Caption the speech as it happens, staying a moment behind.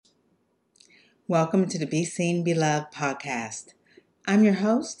Welcome to the Be Seen, Be Loved podcast. I'm your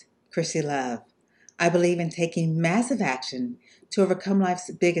host, Chrissy Love. I believe in taking massive action to overcome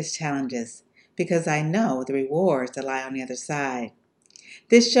life's biggest challenges because I know the rewards that lie on the other side.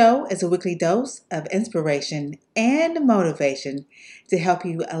 This show is a weekly dose of inspiration and motivation to help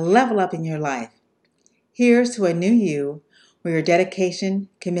you level up in your life. Here's to a new you where your dedication,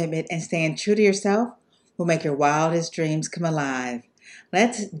 commitment, and staying true to yourself will make your wildest dreams come alive.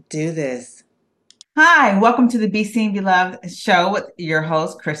 Let's do this. Hi, welcome to the Be Seen, Be Loved show with your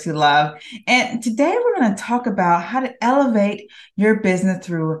host, Chrissy Love. And today we're going to talk about how to elevate your business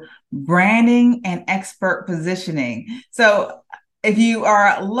through branding and expert positioning. So if you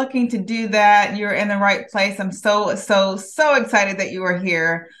are looking to do that, you're in the right place. I'm so excited that you are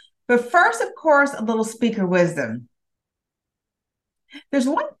here. But first, of course, a little speaker wisdom. There's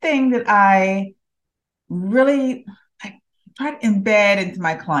one thing that I try to embed into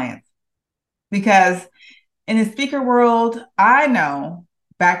my clients because in the speaker world, I know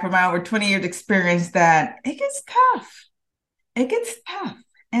back from my over 20 years experience that it gets tough. It gets tough.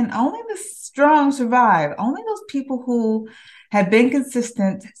 And only the strong survive. Only those people who have been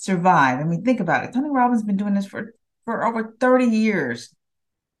consistent survive. I mean, think about it. Tony Robbins has been doing this for over 30 years.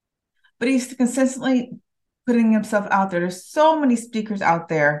 But he's consistently putting himself out there. There's so many speakers out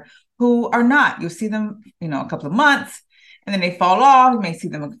there who are not. You'll see them, a couple of months, and then they fall off. You may see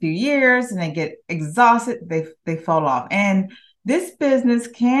them a few years and they get exhausted. They fall off. And this business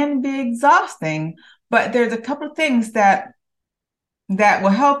can be exhausting, but there's a couple of things that will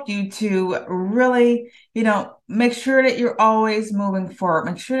help you to really, make sure that you're always moving forward.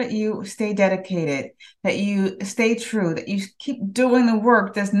 Make sure that you stay dedicated, that you stay true, that you keep doing the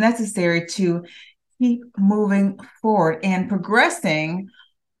work that's necessary to keep moving forward and progressing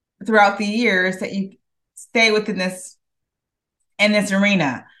throughout the years, that you stay within this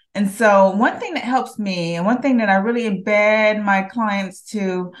arena. And so one thing that helps me, and one thing that I really embed my clients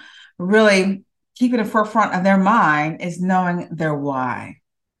to really keep in the forefront of their mind, is knowing their why.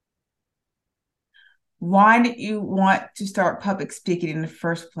 Why did you want to start public speaking in the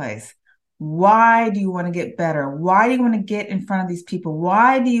first place? Why do you want to get better? Why do you want to get in front of these people?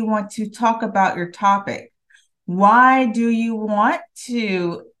 Why do you want to talk about your topic? Why do you want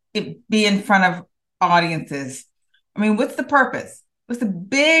to be in front of audiences? I mean, what's the purpose? What's the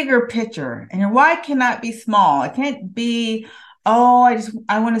bigger picture? And your why cannot be small. It can't be, oh,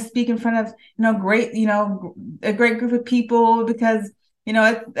 I want to speak in front of, a great group of people because,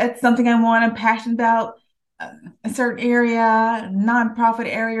 that's something I want. I'm passionate about a certain area, nonprofit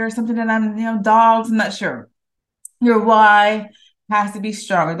area, or something that I'm, dogs. I'm not sure. Your why has to be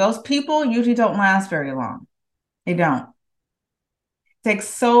stronger. Those people usually don't last very long. They don't. It takes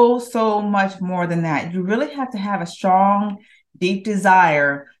so much more than that. You really have to have a strong, deep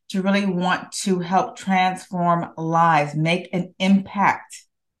desire to really want to help transform lives, make an impact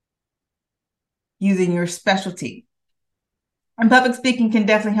using your specialty. And public speaking can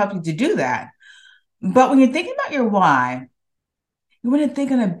definitely help you to do that. But when you're thinking about your why, you want to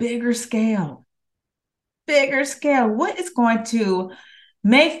think on a bigger scale. Bigger scale. What is going to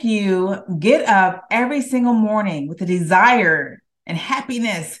make you get up every single morning with a desire and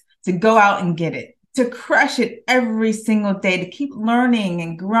happiness to go out and get it, to crush it every single day, to keep learning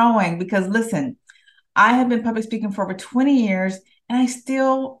and growing? Because listen, I have been public speaking for over 20 years and I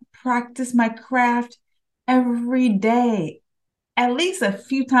still practice my craft every day, at least a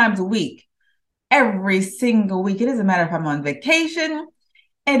few times a week, every single week. It doesn't matter if I'm on vacation.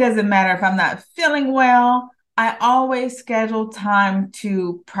 It doesn't matter if I'm not feeling well. I always schedule time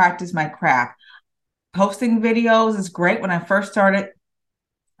to practice my craft. Posting videos is great. When I first started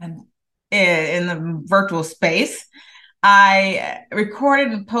in the virtual space, I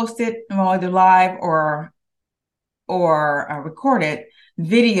recorded and posted, either live or recorded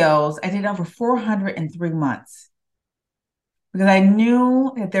videos. I did over 403 months because I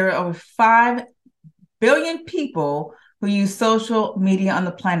knew that there were over 5 billion people who use social media on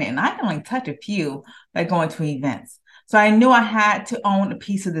the planet, and I can only touch a few by going to events. So I knew I had to own a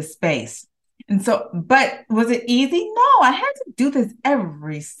piece of the space. And so, but was it easy? No, I had to do this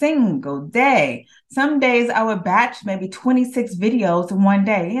every single day. Some days I would batch maybe 26 videos in one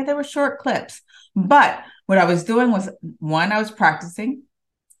day. Yeah, they were short clips. But what I was doing was, one, I was practicing.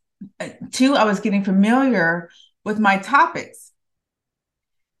 Two, I was getting familiar with my topics.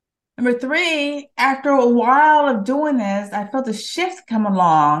 Number three, after a while of doing this, I felt a shift come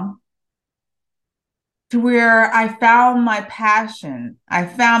along to where I found my passion. I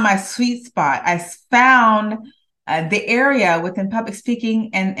found my sweet spot. I found the area within public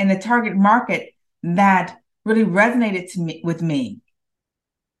speaking and the target market that really resonated with me.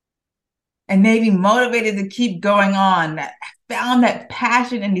 and maybe motivated to keep going on, that found that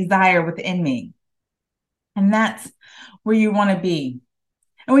passion and desire within me. And that's where you want to be.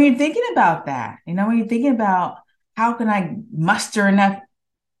 And when you're thinking about that, when you're thinking about how can I muster enough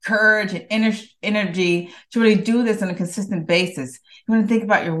courage and energy to really do this on a consistent basis, you want to think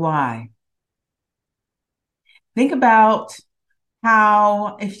about your why. Think about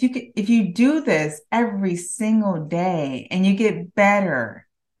how if you do this every single day and you get better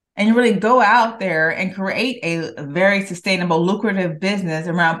and you really go out there and create a very sustainable, lucrative business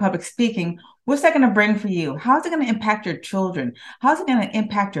around public speaking, what's that going to bring for you? How's it going to impact your children? How's it going to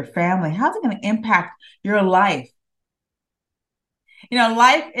impact your family? How's it going to impact your life?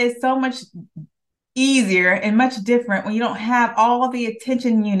 Life is so much easier and much different when you don't have all the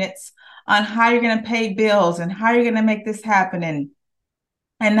attention units on how you're going to pay bills and how you're going to make this happen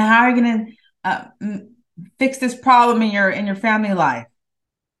and how you're going to fix this problem in your family life.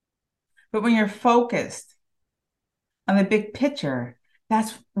 But when you're focused on the big picture,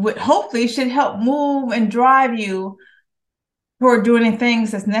 that's what hopefully should help move and drive you toward doing the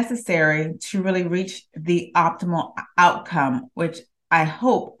things that's necessary to really reach the optimal outcome, which I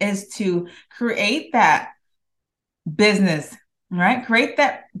hope is to create that business, right? Create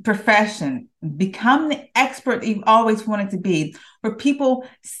that profession, become the expert that you've always wanted to be, where people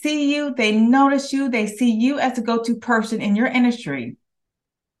see you, they notice you, they see you as a go-to person in your industry.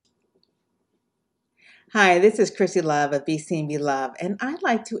 Hi, this is Chrissy Love of Be Seen, Be Loved, and I'd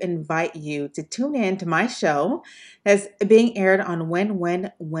like to invite you to tune in to my show that's being aired on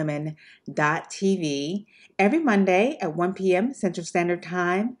WinWinWomen.tv every Monday at 1 p.m. Central Standard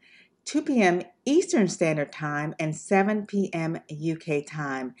Time, 2 p.m. Eastern Standard Time, and 7 p.m. UK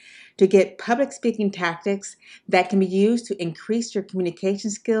time to get public speaking tactics that can be used to increase your communication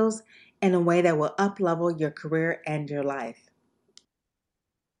skills in a way that will up-level your career and your life.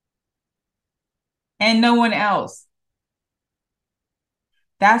 And no one else.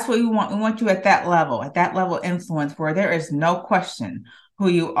 That's what we want. We want you at that level influence where there is no question who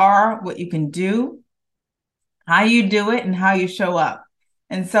you are, what you can do, how you do it, and how you show up.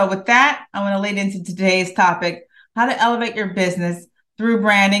 And so with that, I want to lead into today's topic, how to elevate your business through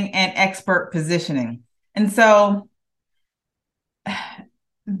branding and expert positioning. And so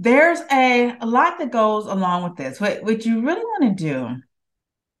there's a lot that goes along with this. What you really want to do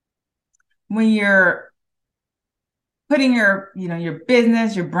when you're putting your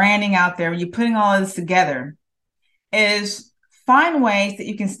business, your branding out there, when you're putting all of this together, is find ways that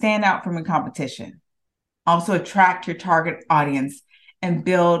you can stand out from your competition. Also attract your target audience and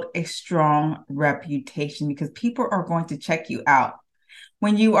build a strong reputation, because people are going to check you out.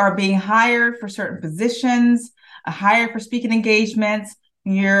 When you are being hired for certain positions, hired for speaking engagements,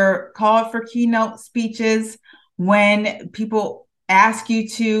 you're called for keynote speeches, when people ask you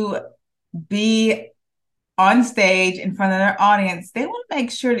to be on stage in front of their audience, they want to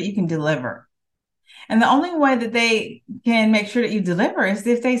make sure that you can deliver. And the only way that they can make sure that you deliver is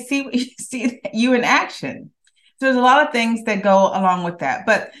if they see you in action. So there's a lot of things that go along with that.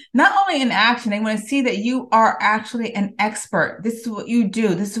 But not only in action, they want to see that you are actually an expert. This is what you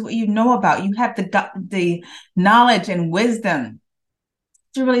do. This is what you know about. You have the knowledge and wisdom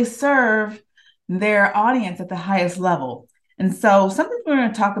to really serve their audience at the highest level. And so something we're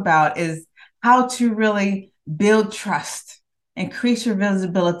going to talk about is how to really build trust, increase your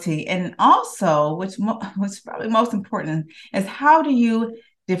visibility, and also, which is probably most important, is how do you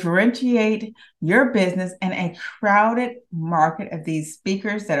differentiate your business in a crowded market of these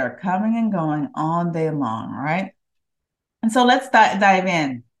speakers that are coming and going all day long, right? And so let's dive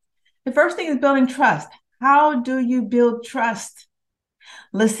in. The first thing is building trust. How do you build trust?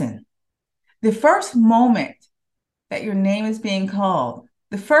 Listen, the first moment that your name is being called,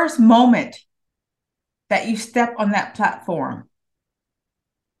 the first moment that you step on that platform,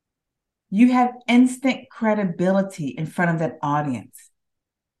 you have instant credibility in front of that audience.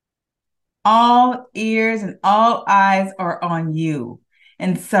 All ears and all eyes are on you.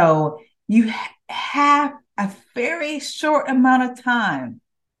 And so you have a very short amount of time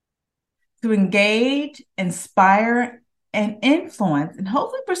to engage, inspire, and influence, and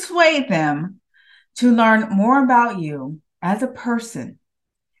hopefully persuade them to learn more about you as a person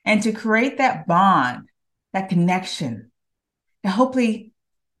and to create that bond, that connection that hopefully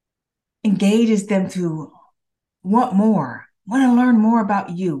engages them to want more, want to learn more about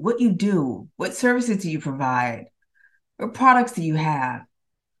you, what you do, what services do you provide, what products do you have.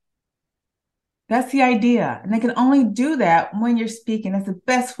 That's the idea. And they can only do that when you're speaking. That's the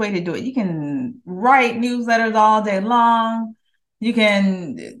best way to do it. You can write newsletters all day long. You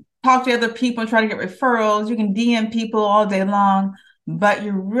can talk to other people and try to get referrals. You can DM people all day long. but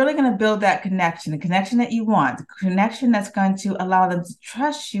you're really going to build that connection, the connection that you want, the connection that's going to allow them to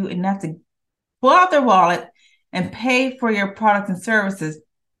trust you enough to pull out their wallet and pay for your products and services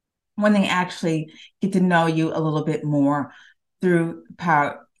when they actually get to know you a little bit more through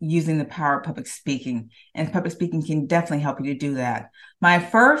using the power of public speaking. And public speaking can definitely help you to do that. My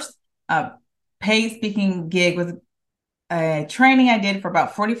first paid speaking gig was a training I did for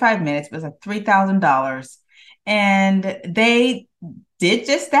about 45 minutes. It was like $3,000. And they did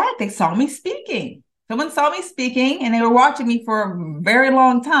just that. They saw me speaking. Someone saw me speaking and they were watching me for a very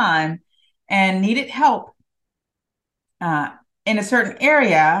long time and needed help in a certain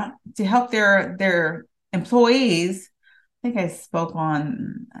area to help their employees. I think I spoke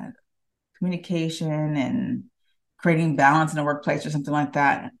on communication and creating balance in the workplace or something like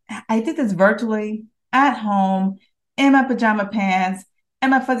that. I did this virtually at home in my pajama pants and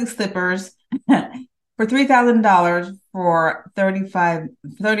my fuzzy slippers for $3,000 for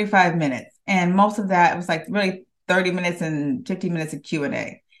 35 minutes. And most of that was like really 30 minutes and 15 minutes of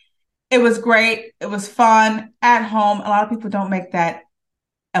Q&A. It was great. It was fun at home. A lot of people don't make that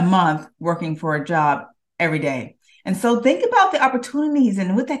a month working for a job every day. And so think about the opportunities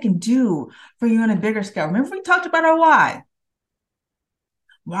and what that can do for you on a bigger scale. Remember, we talked about our why.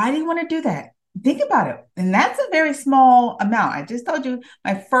 Why do you want to do that? Think about it. And that's a very small amount. I just told you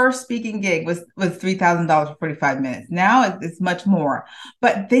my first speaking gig was $3,000 for 45 minutes. Now it's much more.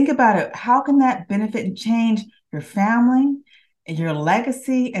 But think about it. How can that benefit and change your family, your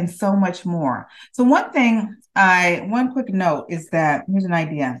legacy, and so much more? So one quick note is that here's an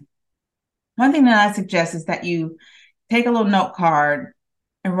idea. One thing that I suggest is that you take a little note card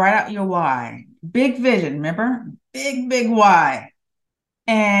and write out your why. Big vision, remember? Big why.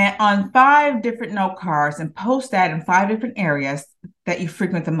 And on 5 different note cards, and post that in 5 different areas that you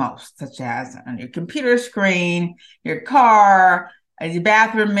frequent the most, such as on your computer screen, your car, your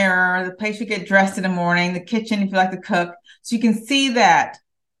bathroom mirror, the place you get dressed in the morning, the kitchen if you like to cook. So you can see that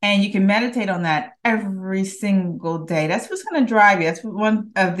and you can meditate on that every single day. That's what's going to drive you. That's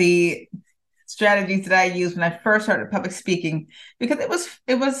one of the strategies that I used when I first started public speaking, because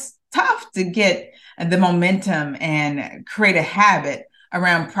it was tough to get the momentum and create a habit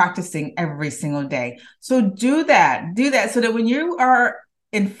around practicing every single day. So do that so that when you are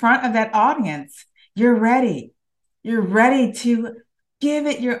in front of that audience, you're ready. You're ready to give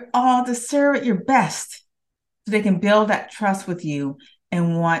it your all, to serve it your best, so they can build that trust with you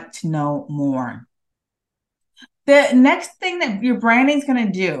and want to know more. The next thing that your branding is going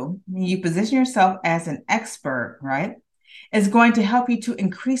to do, when you position yourself as an expert, right, is going to help you to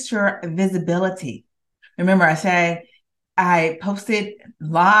increase your visibility. Remember, I posted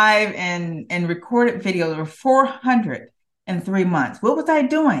live and recorded videos over 400 in 3 months. What was I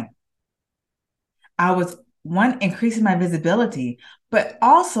doing? I was, one, increasing my visibility, but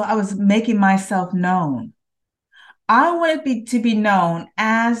also I was making myself known. I wanted to be known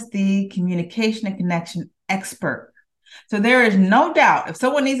as the communication and connection expert. So there is no doubt if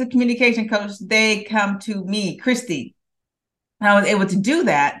someone needs a communication coach, they come to me, Christy. And I was able to do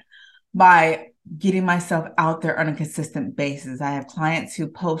that by getting myself out there on a consistent basis. I have clients who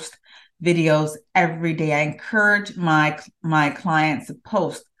post videos every day. I encourage my clients to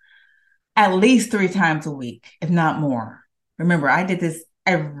post at least 3 times a week, if not more. Remember, I did this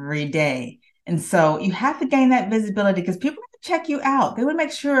every day. And so you have to gain that visibility because people want to check you out. They want to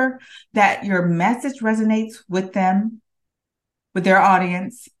make sure that your message resonates with them, with their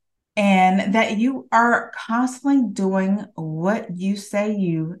audience, and that you are constantly doing what you say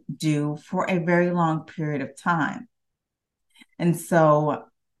you do for a very long period of time. And so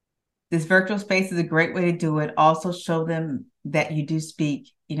this virtual space is a great way to do it. Also show them that you do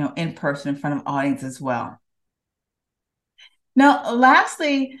speak, in person in front of audience as well. Now,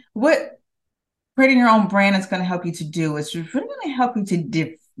 lastly, what creating your own brand is going to help you to do is really going to help you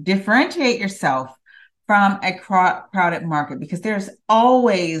to differentiate yourself from a crowded market, because there's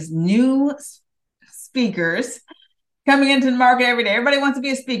always new speakers coming into the market every day. Everybody wants to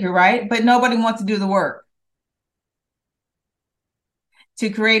be a speaker, right? But nobody wants to do the work to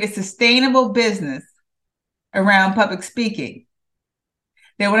create a sustainable business around public speaking.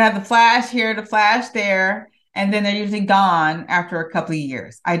 They want to have the flash here, the flash there, and then they're usually gone after a couple of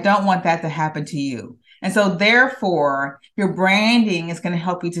years. I don't want that to happen to you. And so therefore, your branding is going to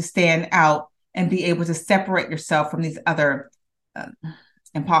help you to stand out and be able to separate yourself from these other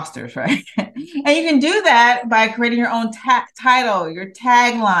imposters, right? And you can do that by creating your own title, your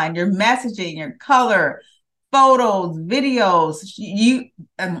tagline, your messaging, your color, photos, videos,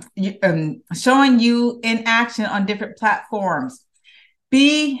 showing you in action on different platforms.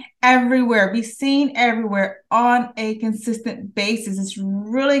 Be everywhere, be seen everywhere on a consistent basis. It's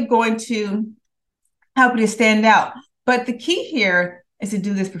really going to help you to stand out. But the key here is to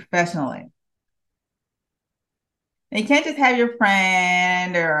do this professionally. And you can't just have your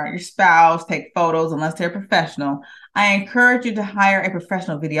friend or your spouse take photos unless they're professional. I encourage you to hire a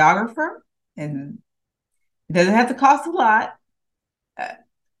professional videographer, and it doesn't have to cost a lot.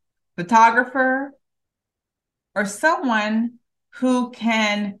 Photographer, or someone who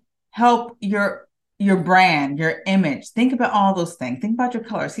can help your brand, your image. Think about all those things. Think about your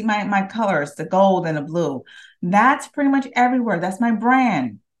colors. See my colors, the gold and the blue. That's pretty much everywhere. That's my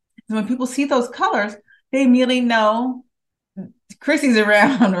brand. So when people see those colors, they immediately know Chrissy's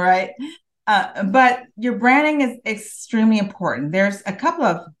around, right? But your branding is extremely important. There's a couple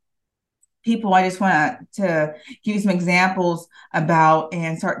of people I just want to give you some examples about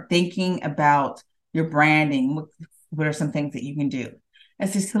and start thinking about your branding. What are some things that you can do? And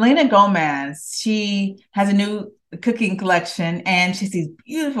so Selena Gomez, she has a new cooking collection and she sees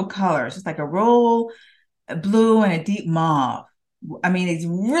beautiful colors. It's like a royal blue and a deep mauve. I mean, these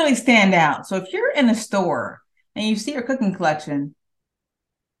really stand out. So if you're in a store and you see her cooking collection,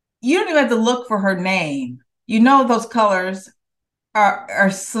 you don't even have to look for her name. You know those colors are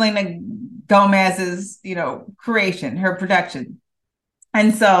Selena Gomez's, creation, her production.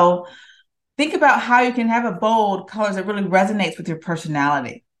 And so think about how you can have a bold colors that really resonates with your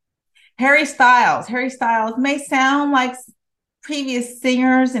personality. Harry Styles may sound like previous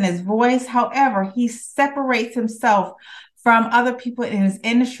singers in his voice. However, he separates himself from other people in his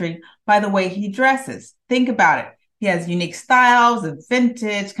industry by the way he dresses. Think about it. He has unique styles of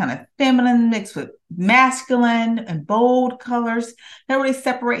vintage, kind of feminine mixed with masculine and bold colors that really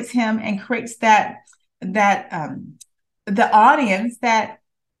separates him and creates the audience that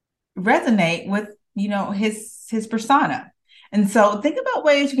resonate with his persona. And so think about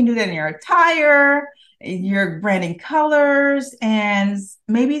ways you can do that in your attire, your branding colors, and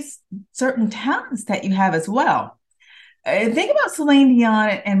maybe certain talents that you have as well. Think about Celine Dion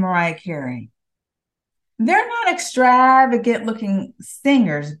and Mariah Carey. They're not extravagant looking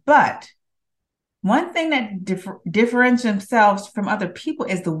singers, but one thing that differentiates themselves from other people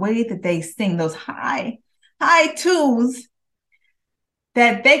is the way that they sing, those high tunes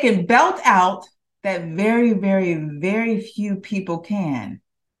that they can belt out that very, very, very few people can.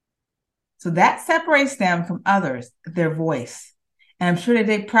 So that separates them from others, their voice. And I'm sure that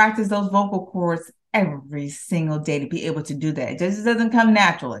they practice those vocal cords every single day to be able to do that. It just doesn't come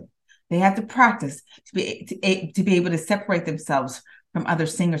naturally. They have to practice to be able to separate themselves from other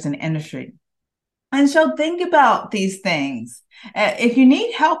singers in the industry. And so think about these things. If you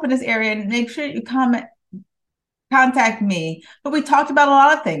need help in this area, make sure you contact me. But we talked about a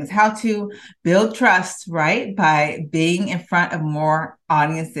lot of things, how to build trust, right? By being in front of more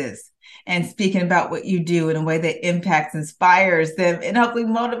audiences and speaking about what you do in a way that impacts, inspires them, and hopefully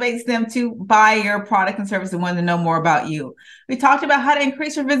motivates them to buy your product and service and want to know more about you. We talked about how to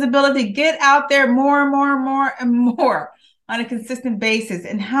increase your visibility, get out there more and more and more and more on a consistent basis,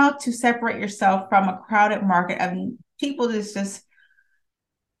 and how to separate yourself from a crowded market of people that's just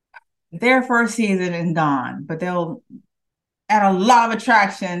there for a season and gone, but they'll add a lot of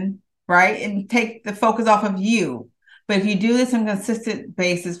attraction, right? And take the focus off of you. But if you do this on a consistent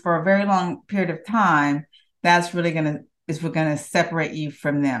basis for a very long period of time, that's really going to separate you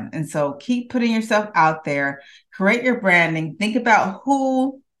from them. And so keep putting yourself out there, create your branding, think about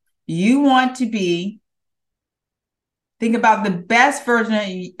who you want to be, think about the best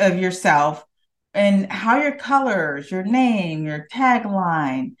version of yourself and how your colors, your name, your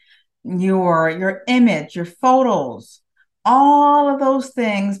tagline, your image, your photos, all of those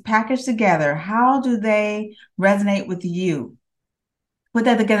things packaged together, how do they resonate with you? Put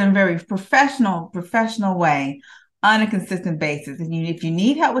that together in a very professional way on a consistent basis. And if you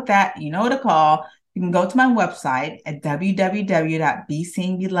need help with that, you know what to call. You can go to my website at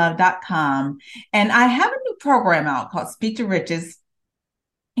www.beseenbeloved.com. And I have a new program out called Speak to Riches.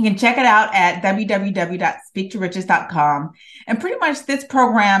 You can check it out at www.speaktoriches.com. And pretty much this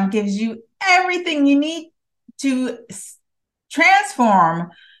program gives you everything you need to transform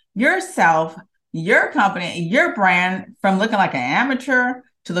yourself, your company, your brand from looking like an amateur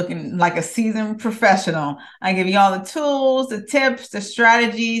to looking like a seasoned professional. I give you all the tools, the tips, the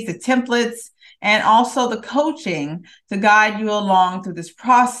strategies, the templates, and also the coaching to guide you along through this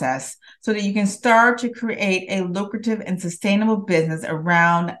process so that you can start to create a lucrative and sustainable business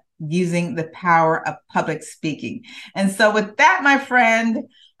around using the power of public speaking. And so with that, my friend,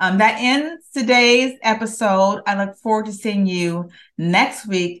 that ends today's episode. I look forward to seeing you next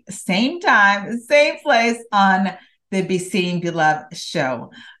week, same time, same place on the Be Seen, Be Loved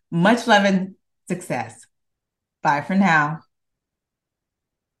show. Much love and success. Bye for now.